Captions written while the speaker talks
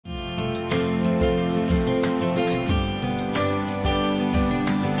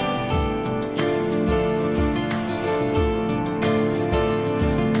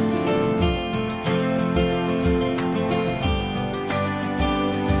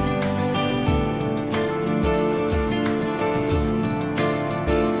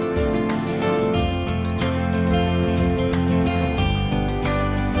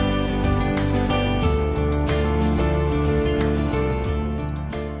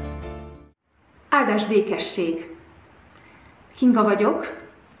Áldás békesség! Kinga vagyok,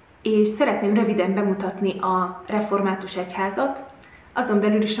 és szeretném röviden bemutatni a református egyházat, azon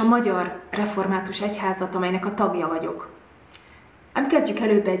belül is a magyar református egyházat, amelynek a tagja vagyok. Ám kezdjük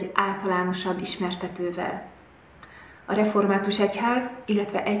előbb egy általánosabb ismertetővel. A református egyház,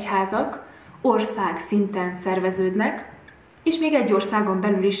 illetve egyházak ország szinten szerveződnek, és még egy országon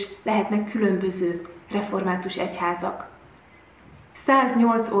belül is lehetnek különböző református egyházak.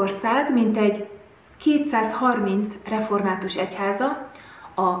 108 ország, mintegy 230 református egyháza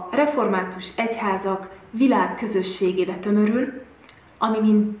a református egyházak világközösségébe tömörül, ami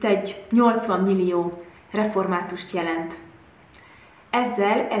mintegy 80 millió reformátust jelent.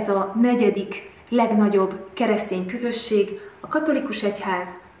 Ezzel ez a negyedik legnagyobb keresztény közösség a katolikus egyház,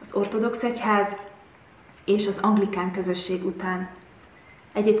 az ortodox egyház és az anglikán közösség után.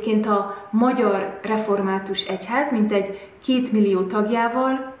 Egyébként a magyar református egyház mintegy 2 millió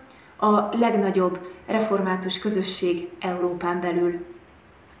tagjával a legnagyobb református közösség Európán belül.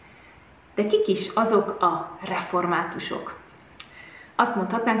 De kik is azok a reformátusok? Azt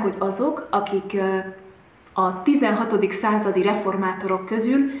mondhatnánk, hogy azok, akik a 16. századi reformátorok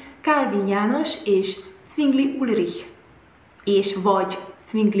közül Calvin János és Zwingli Ulrich vagy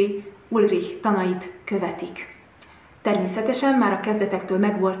Zwingli Ulrich tanait követik. Természetesen már a kezdetektől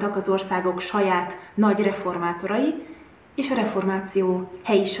megvoltak az országok saját nagy reformátorai és a reformáció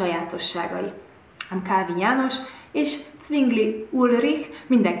helyi sajátosságai. Ám Calvin János és Zwingli Ulrich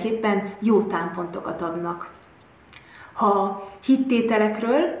mindenképpen jó támpontokat adnak. Ha a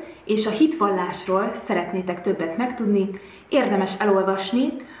hittételekről és a hitvallásról szeretnétek többet megtudni, érdemes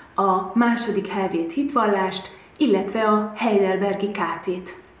elolvasni a második helvét hitvallást, illetve a Heidelbergi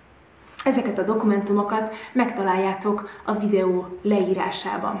KT-t. Ezeket a dokumentumokat megtaláljátok a videó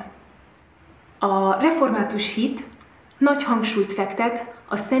leírásában. A református hit nagy hangsúlyt fektet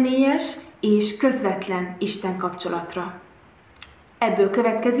a személyes és közvetlen Isten kapcsolatra. Ebből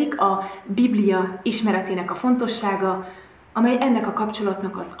következik a Biblia ismeretének a fontossága, amely ennek a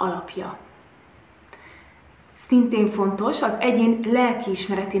kapcsolatnak az alapja. Szintén fontos az egyén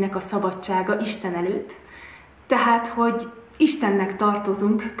lelkiismeretének a szabadsága Isten előtt, tehát, hogy Istennek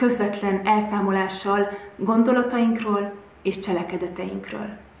tartozunk közvetlen elszámolással gondolatainkról és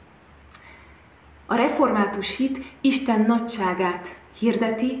cselekedeteinkről. A református hit Isten nagyságát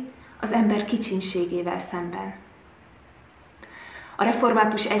hirdeti az ember kicsinségével szemben. A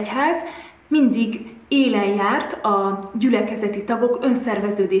református egyház mindig élen járt a gyülekezeti tagok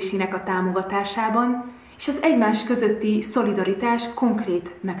önszerveződésének a támogatásában és az egymás közötti szolidaritás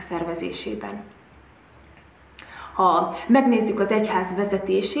konkrét megszervezésében. Ha megnézzük az egyház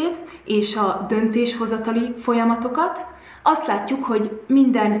vezetését és a döntéshozatali folyamatokat, azt látjuk, hogy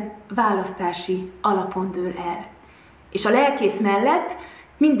minden választási alapon dől el. És a lelkész mellett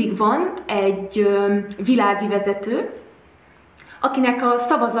mindig van egy világi vezető, akinek a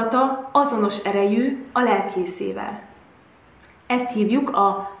szavazata azonos erejű a lelkészével. Ezt hívjuk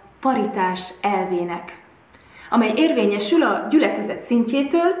a paritás elvének, amely érvényesül a gyülekezet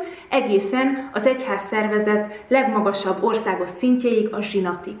szintjétől egészen az egyház szervezet legmagasabb országos szintjéig, a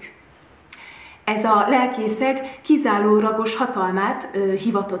zsinatig. Ez a lelkészek kizárólagos hatalmát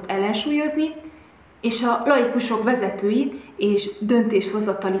hivatott ellensúlyozni, és a laikusok vezetői és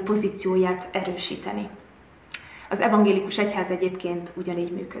döntéshozatali pozícióját erősíteni. Az evangélikus egyház egyébként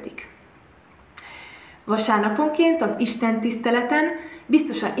ugyanígy működik. Vasárnaponként az Isten tiszteleten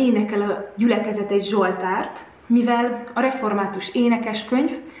biztosan énekel a gyülekezet egy zsoltárt, mivel a református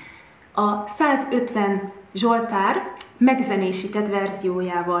énekeskönyv a 150 zsoltár megzenésített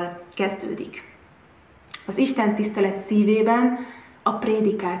verziójával kezdődik. Az Isten tisztelet szívében a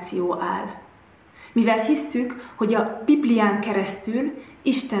prédikáció áll. Mivel hisszük, hogy a Biblián keresztül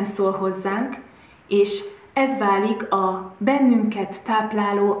Isten szól hozzánk, és ez válik a bennünket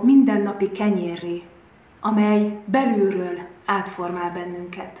tápláló mindennapi kenyérré, amely belülről átformál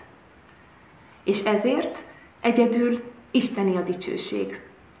bennünket. És ezért egyedül isteni a dicsőség.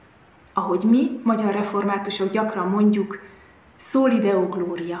 Ahogy mi, magyar reformátusok gyakran mondjuk, soli Deo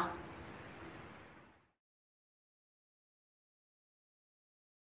gloria.